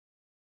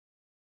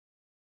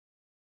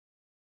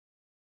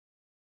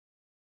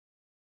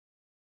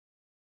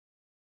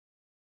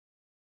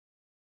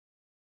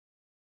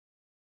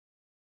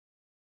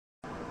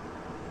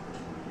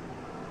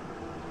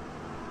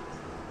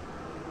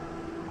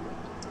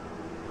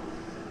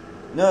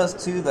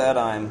Notice too that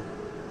I'm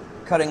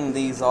cutting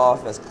these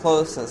off as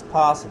close as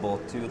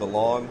possible to the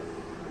log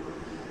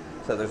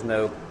so there's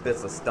no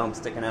bits of stump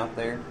sticking out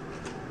there.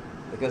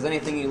 Because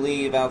anything you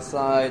leave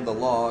outside the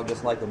log,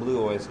 just like the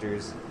blue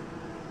oysters,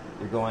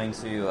 you're going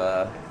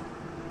to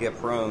get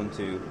prone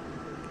to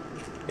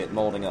it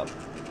molding up.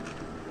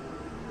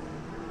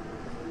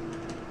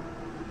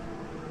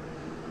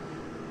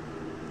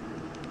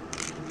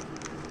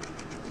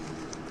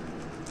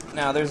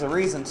 Now there's a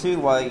reason too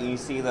why you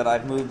see that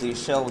I've moved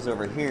these shelves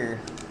over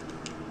here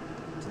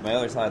to my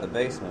other side of the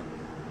basement.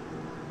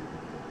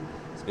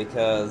 It's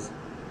because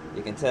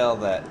you can tell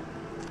that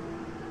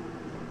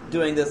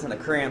doing this in a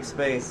cramped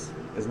space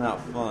is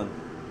not fun.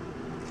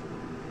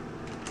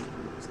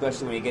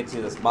 Especially when you get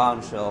to this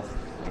bottom shelf,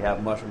 you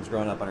have mushrooms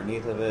growing up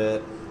underneath of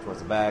it,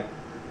 towards the back.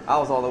 I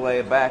was all the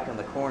way back in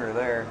the corner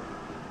there,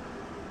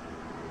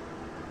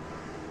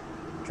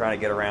 trying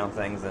to get around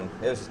things, and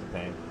it was just a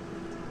pain.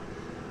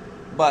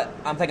 But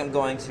I think I'm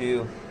going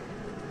to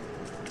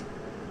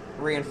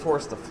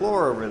reinforce the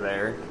floor over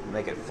there,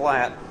 make it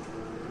flat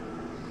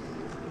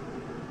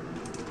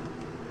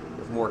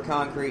with more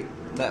concrete.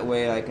 That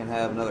way I can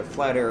have another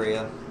flat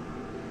area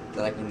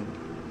that I can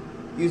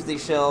use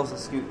these shelves and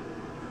scoot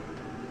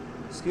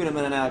them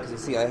in and out, because you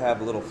see I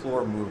have little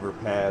floor mover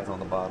pads on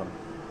the bottom.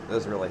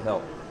 Those really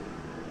help.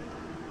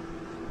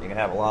 You can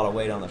have a lot of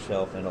weight on the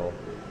shelf and it'll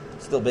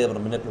still be able to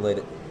manipulate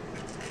it.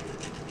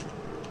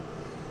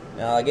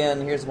 Now again,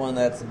 here's one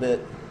that's a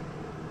bit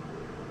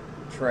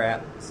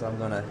trapped, so I'm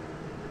going to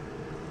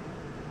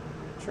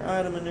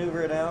try to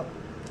maneuver it out.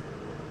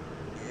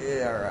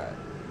 Yeah, alright.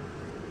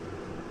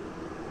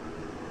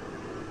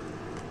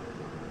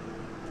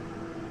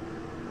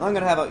 You're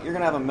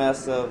gonna have a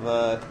mess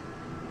of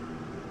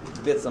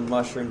bits of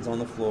mushrooms on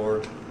the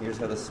floor. Here's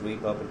how to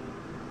sweep up and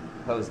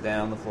hose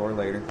down the floor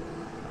later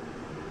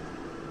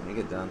when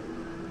you get done.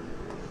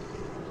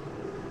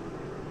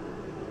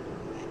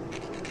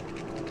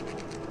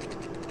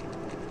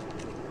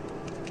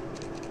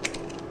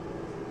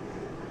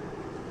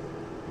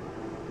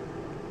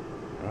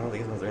 Oh,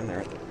 these ones are in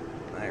there.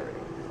 There we go.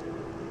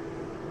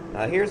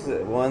 Now here's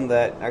the one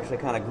that actually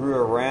kind of grew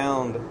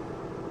around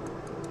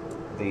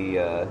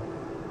the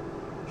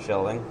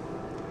shelving.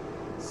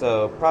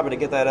 So probably to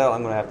get that out,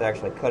 I'm going to have to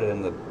actually cut it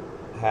into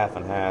half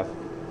and half.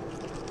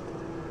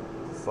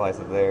 Slice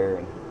it there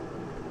and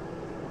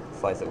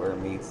slice it where it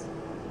meets.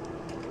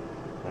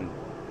 And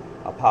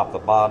I'll pop the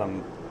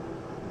bottom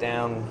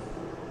down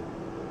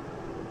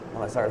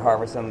when I start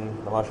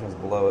harvesting the mushrooms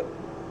below it.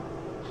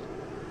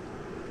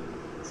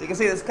 So you can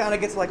see this kind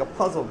of gets like a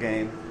puzzle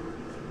game,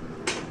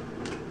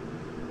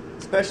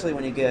 especially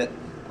when you get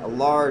a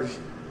large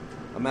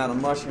amount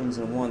of mushrooms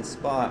in one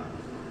spot.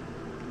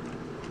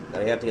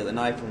 That you have to get the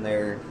knife in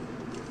there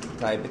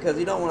tight, because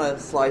you don't want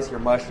to slice your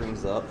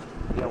mushrooms up.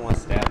 You don't want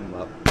to stab them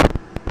up.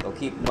 They'll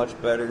keep much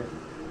better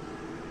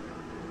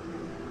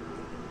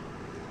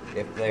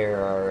if they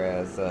are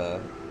as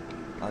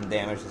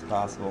undamaged as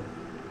possible.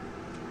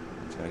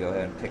 I'm just going to go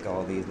ahead and pick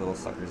all these little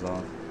suckers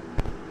off.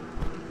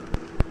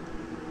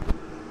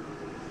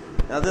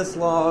 Now this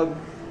log,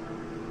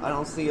 I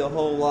don't see a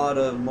whole lot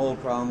of mold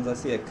problems. I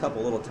see a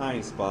couple little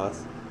tiny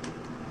spots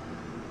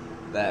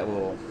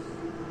that'll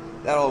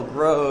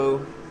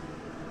grow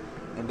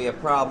and be a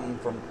problem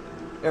from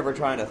ever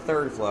trying a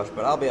third flush,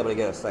 but I'll be able to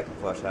get a second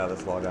flush out of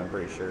this log, I'm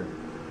pretty sure.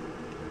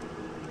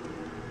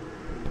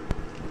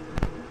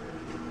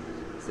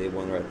 See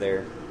one right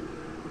there.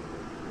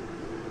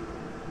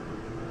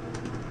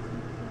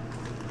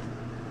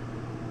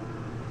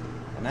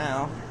 And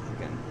now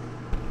I can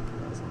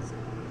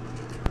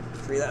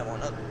free that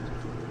one up.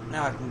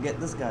 Now I can get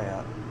this guy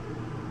out.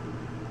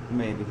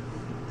 Maybe.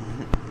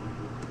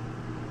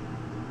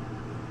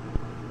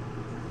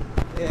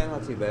 Yeah,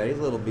 not too bad. He's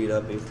a little beat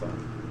up. He's fine.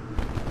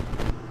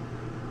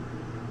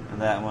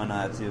 And that one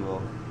too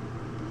will.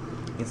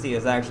 You can see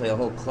there's actually a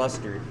whole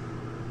cluster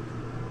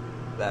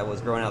that was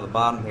growing out of the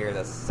bottom here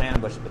that's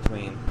sandwiched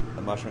between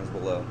the mushrooms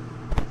below.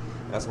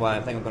 That's why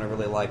I think I'm going to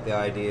really like the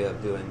idea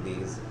of doing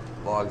these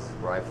logs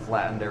where I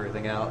flattened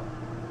everything out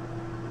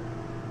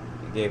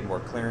and gave more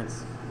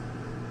clearance.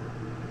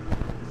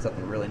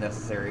 Something really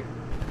necessary.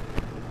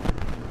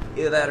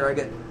 Either that or I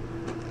get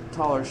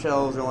taller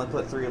shelves or only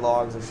put 3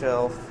 logs a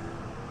shelf.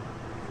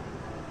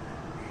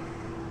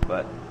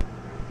 But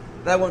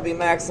that wouldn't be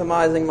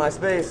maximizing my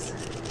space.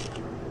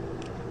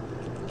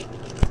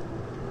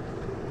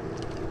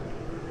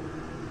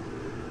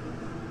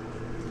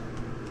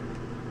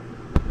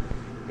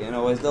 You can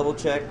always double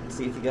check,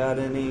 see if you got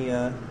any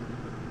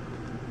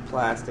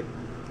plastic.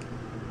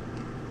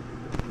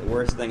 The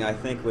worst thing I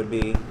think would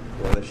be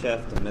for the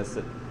chef to miss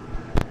it.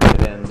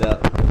 It'd end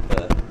up with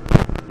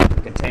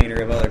a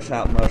container of other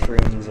chopped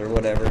mushrooms or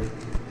whatever,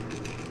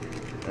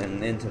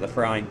 and into the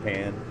frying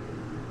pan.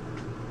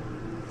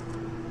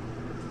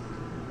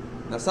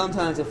 Now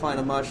sometimes you'll find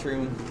a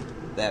mushroom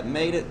that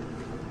made it.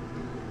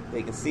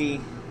 You can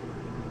see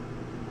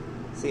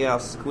how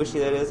squishy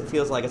that is. It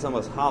feels like it's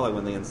almost hollow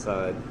on the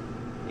inside.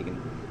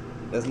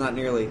 It's not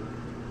nearly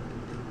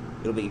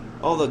It'll be,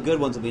 all the good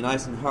ones will be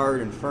nice and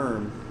hard and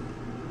firm,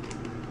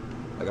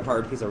 like a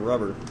hard piece of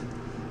rubber.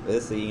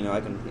 This, you know,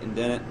 I can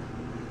indent it.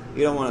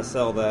 You don't want to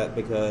sell that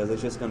because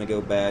it's just going to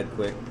go bad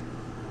quick.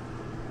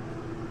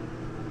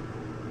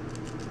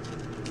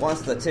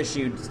 Once the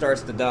tissue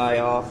starts to die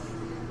off,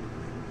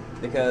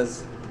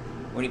 because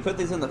when you put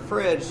these in the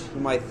fridge, you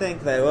might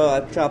think that, well,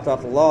 I've chopped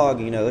off a log,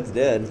 you know, it's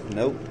dead.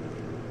 Nope.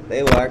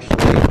 They will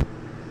actually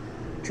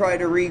try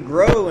to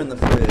regrow in the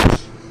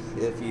fridge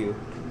if you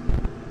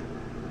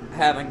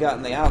haven't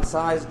gotten the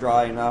outsides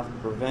dry enough to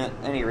prevent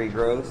any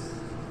regrowth,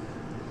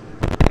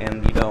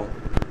 and you don't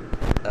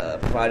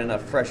provide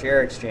enough fresh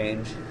air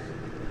exchange.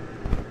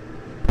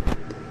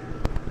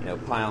 You know,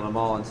 piling them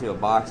all into a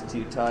box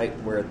too tight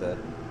where the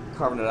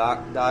carbon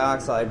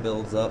dioxide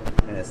builds up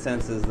and it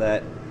senses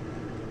that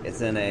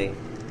it's in a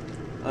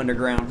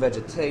underground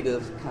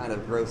vegetative kind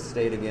of growth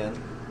state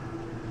again.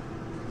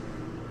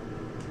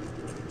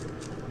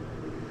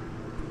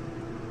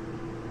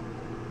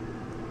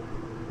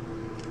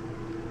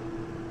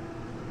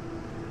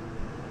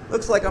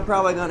 Looks like I'm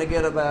probably going to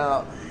get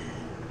about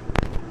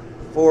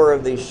 4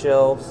 of these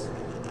shelves,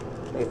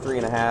 maybe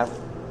 3.5,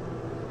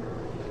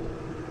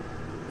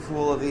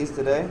 full of these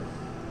today.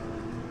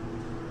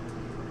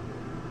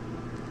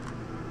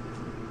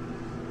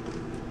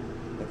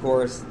 Of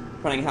course,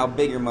 depending how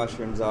big your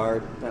mushrooms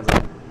are, depends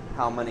on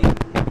how many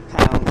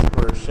pounds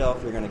per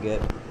shelf you're going to get.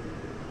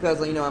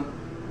 Because, you know,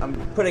 I'm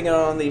putting it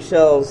on these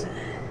shelves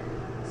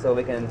so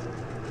we can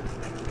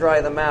dry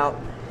them out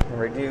and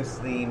reduce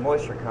the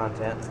moisture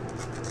content.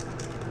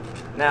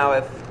 Now,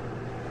 if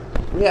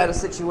we had a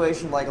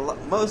situation like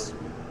most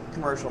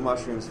commercial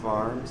mushrooms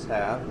farms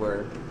have,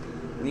 where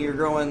when you're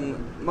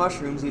growing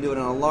mushrooms, you do it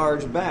in a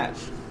large batch,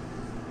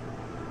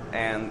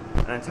 and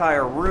an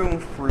entire room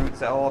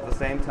fruits all at the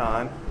same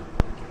time,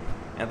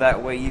 and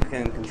that way you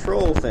can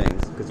control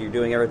things because you're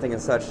doing everything in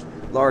such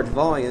large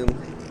volume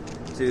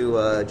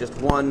to just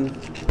one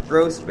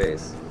grow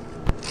space.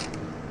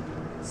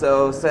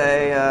 So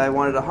say I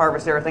wanted to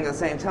harvest everything at the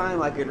same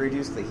time, I could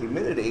reduce the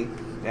humidity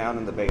down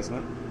in the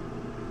basement,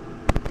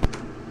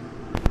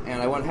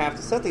 and I wouldn't have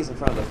to set these in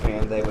front of the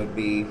fan. They would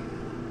be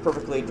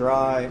perfectly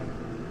dry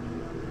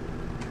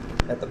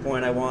at the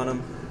point I want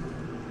them,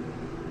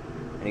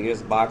 and you can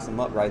just box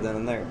them up right then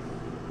and there.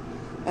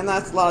 And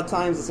that's a lot of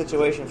times the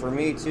situation for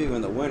me too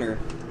in the winter,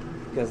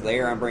 because the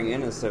air I'm bringing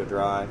in is so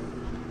dry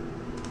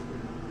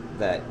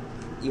that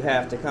you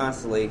have to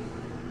constantly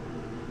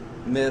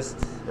mist,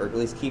 or at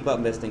least keep up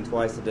misting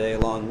twice a day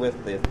along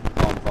with the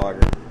lawn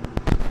fogger,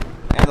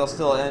 and they'll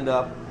still end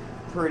up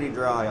pretty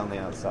dry on the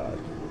outside.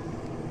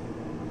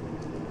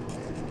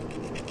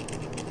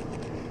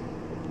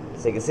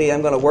 So you can see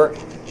I'm going to work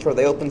toward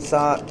the open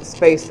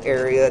space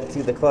area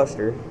to the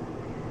cluster,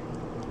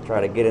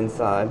 try to get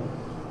inside.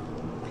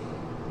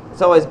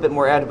 It's always a bit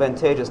more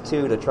advantageous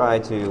too to try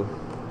to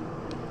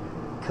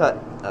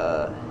cut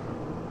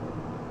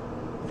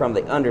from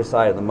the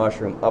underside of the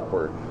mushroom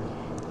upward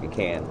if you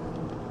can.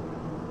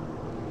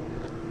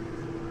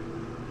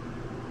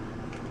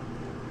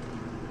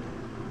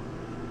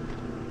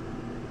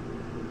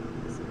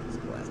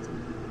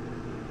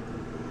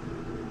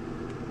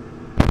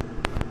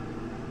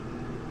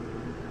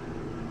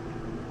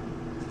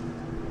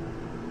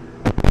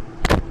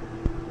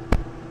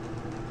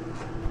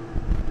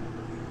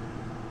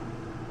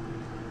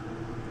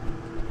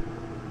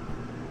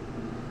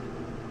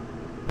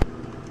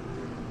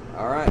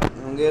 Alright,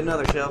 I'm going to get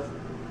another shelf.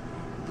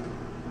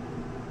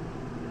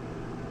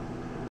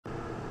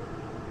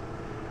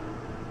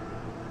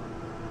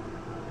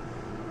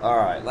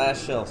 Alright,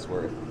 last shelf's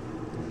worth.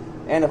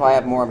 And if I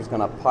have more, I'm just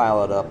going to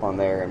pile it up on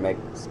there and make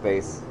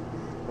space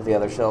with the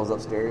other shelves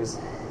upstairs.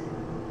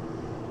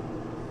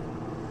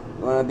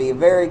 You want to be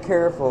very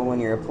careful when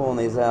you're pulling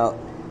these out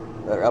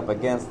that are up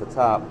against the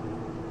top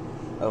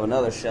of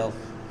another shelf,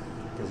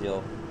 because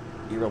you'll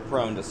be real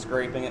prone to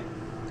scraping it.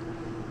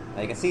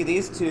 Now you can see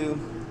these two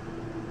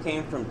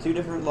came from 2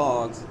 different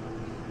logs,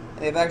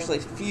 and they've actually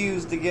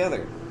fused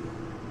together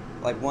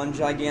like one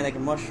gigantic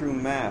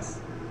mushroom mass.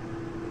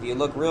 If you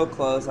look real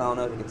close, I don't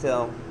know if you can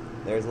tell,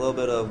 there's a little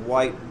bit of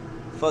white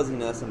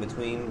fuzziness in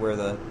between where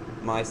the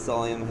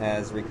mycelium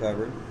has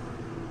recovered.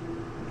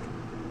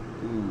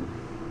 Ooh,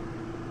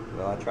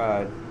 well, I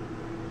tried.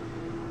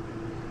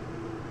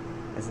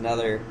 That's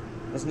another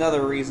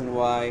reason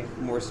why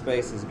more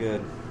space is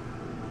good.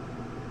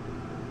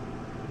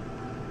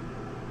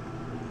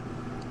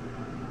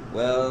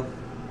 Well,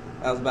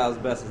 that was about as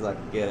best as I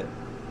could get it.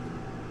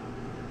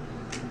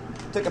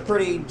 Took a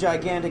pretty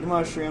gigantic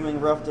mushroom and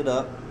roughed it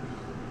up.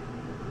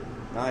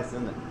 Nice,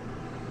 isn't it?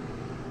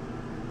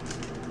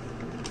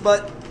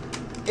 But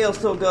it'll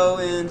still go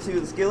into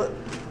the skillet.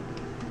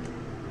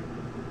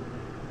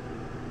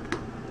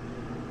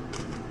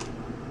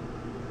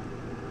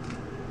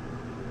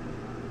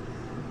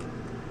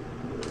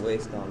 A little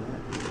waste on that.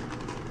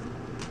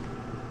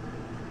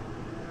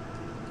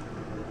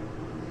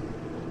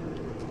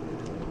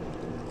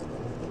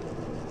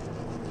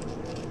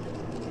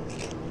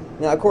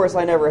 Now, of course,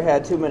 I never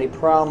had too many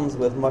problems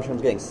with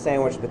mushrooms getting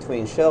sandwiched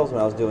between shelves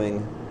when I was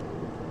doing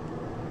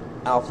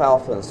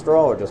alfalfa and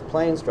straw or just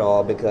plain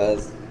straw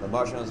because the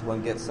mushrooms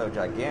wouldn't get so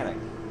gigantic.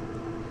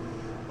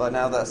 But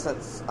now that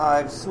since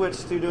I've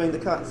switched to doing the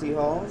cottonseed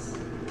hulls,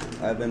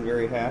 I've been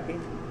very happy.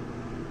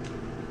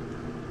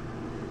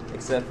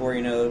 Except for,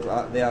 you know,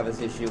 the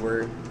obvious issue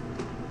where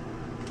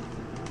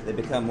they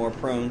become more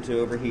prone to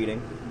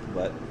overheating.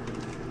 But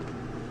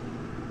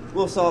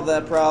we'll solve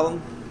that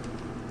problem.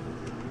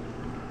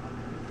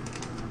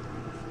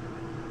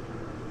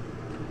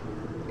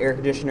 Air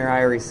conditioner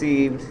I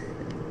received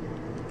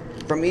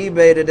from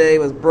eBay today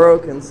was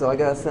broken, so I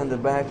gotta send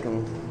it back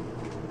and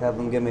have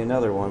them give me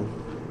another one.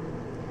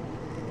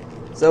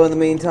 So in the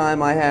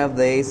meantime, I have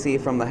the AC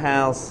from the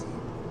house,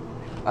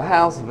 a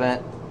house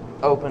vent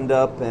opened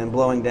up and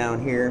blowing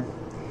down here,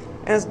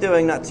 and it's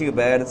doing not too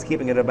bad. It's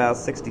keeping it about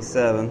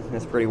 67.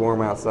 It's pretty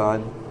warm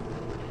outside,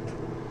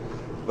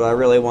 but I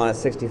really want it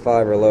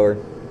 65 or lower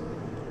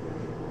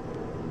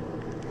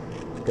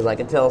because I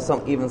can tell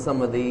even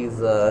some of these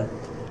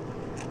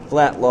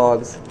flat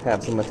logs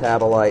have some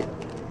metabolite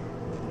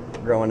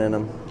growing in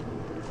them.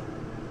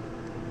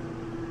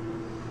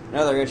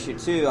 Another issue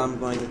too I'm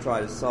going to try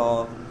to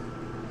solve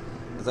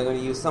is I'm going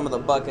to use some of the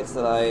buckets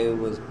that I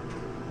was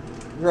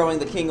growing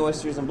the king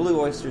oysters and blue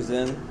oysters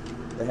in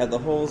that had the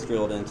holes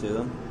drilled into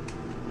them.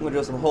 I'm going to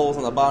drill some holes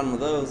on the bottom of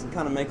those and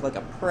kind of make like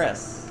a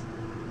press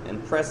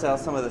and press out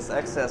some of this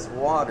excess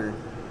water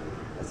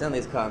that's in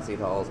these cottonseed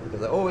hulls,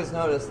 because I always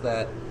notice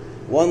that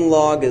one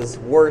log is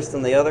worse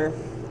than the other,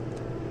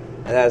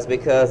 and that is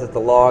because it's the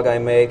log I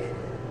make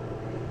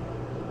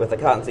with the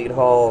cottonseed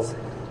hulls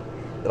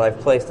that I've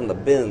placed in the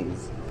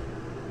bins,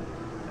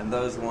 and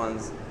those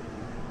ones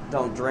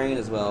don't drain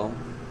as well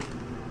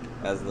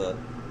as the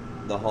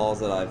hulls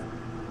that I've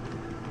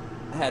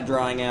had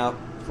drying out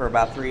for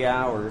about 3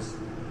 hours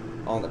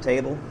on the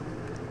table.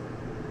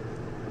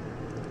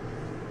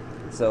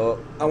 So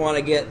I want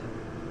to get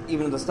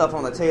even the stuff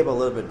on the table a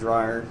little bit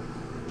drier,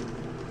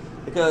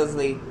 because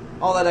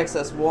all that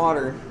excess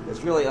water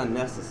is really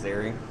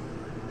unnecessary.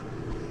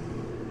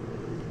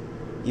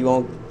 You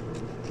won't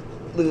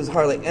lose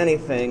hardly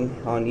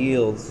anything on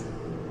yields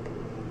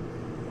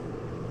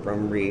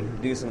from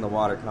reducing the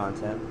water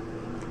content,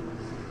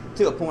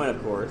 to a point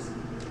of course.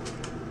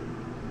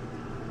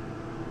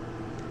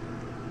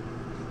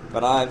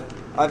 But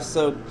I've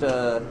soaked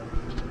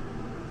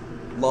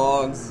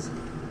logs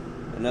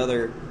and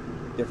other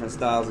different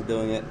styles of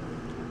doing it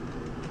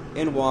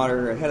in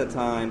water ahead of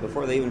time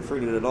before they even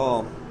fruited at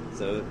all,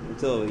 so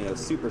until, you know,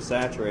 super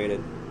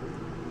saturated.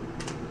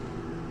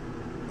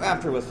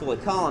 After it was fully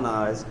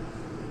colonized,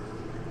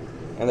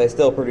 and they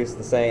still produce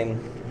the same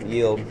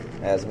yield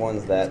as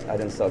ones that I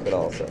didn't soak at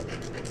all. So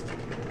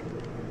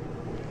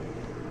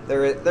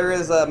there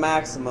is a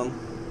maximum.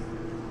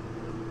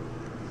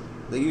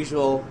 The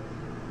usual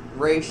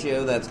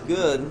ratio that's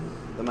good,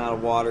 the amount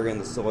of water in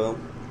the soil,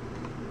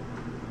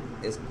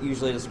 is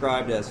usually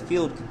described as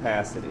field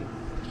capacity.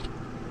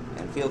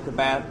 And field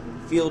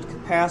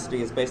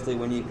capacity is basically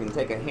when you can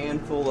take a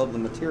handful of the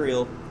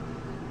material,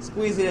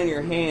 squeeze it in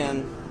your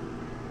hand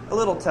a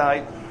little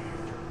tight,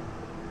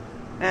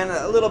 and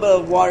a little bit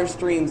of water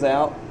streams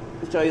out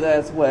to show you that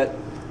it's wet,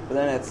 but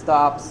then it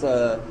stops,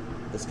 the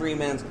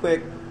stream ends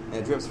quick, and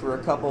it drips for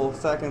a couple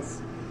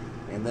seconds,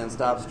 and then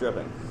stops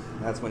dripping.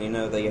 That's when you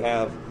know that you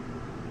have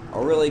a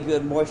really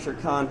good moisture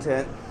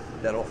content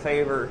that'll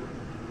favor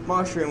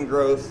mushroom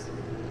growth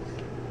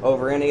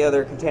over any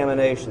other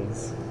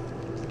contaminations.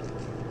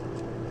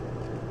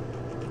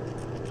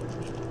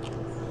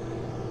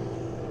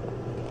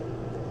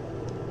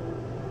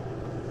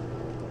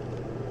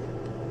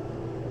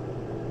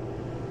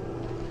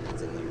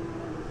 It's in there.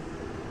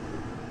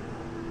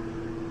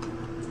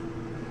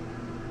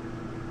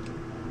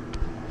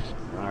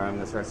 Alright, I'm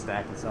going to start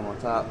stacking some on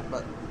top,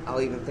 but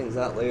I'll even things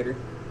out later.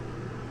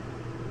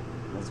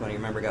 This one, you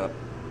remember, got to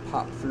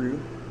pop through.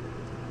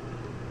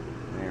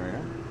 There we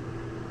are.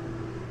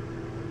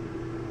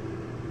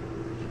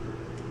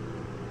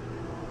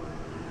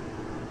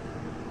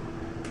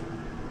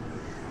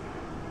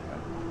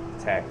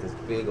 Attack this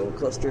big old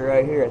cluster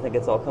right here. I think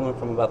it's all coming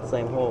from about the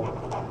same hole.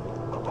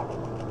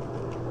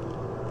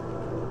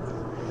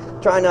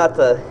 Try not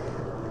to,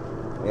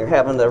 when you're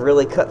having to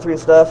really cut through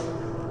stuff,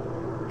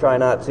 try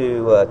not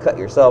to cut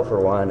yourself for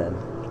one, and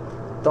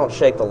don't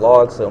shake the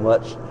log so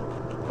much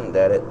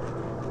that it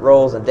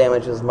rolls and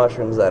damages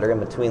mushrooms that are in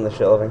between the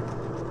shelving.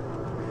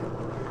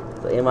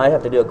 So you might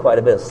have to do quite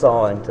a bit of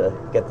sawing to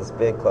get this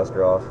big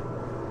cluster off.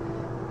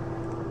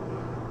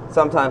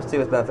 Sometimes too,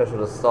 it's beneficial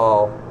to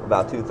saw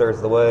about 2/3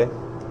 of the way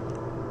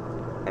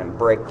and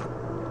break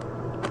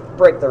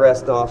the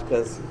rest off,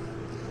 because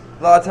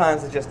a lot of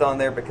times it's just on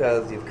there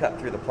because you've cut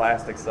through the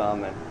plastic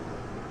some and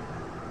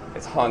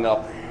it's hung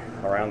up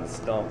around the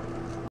stump.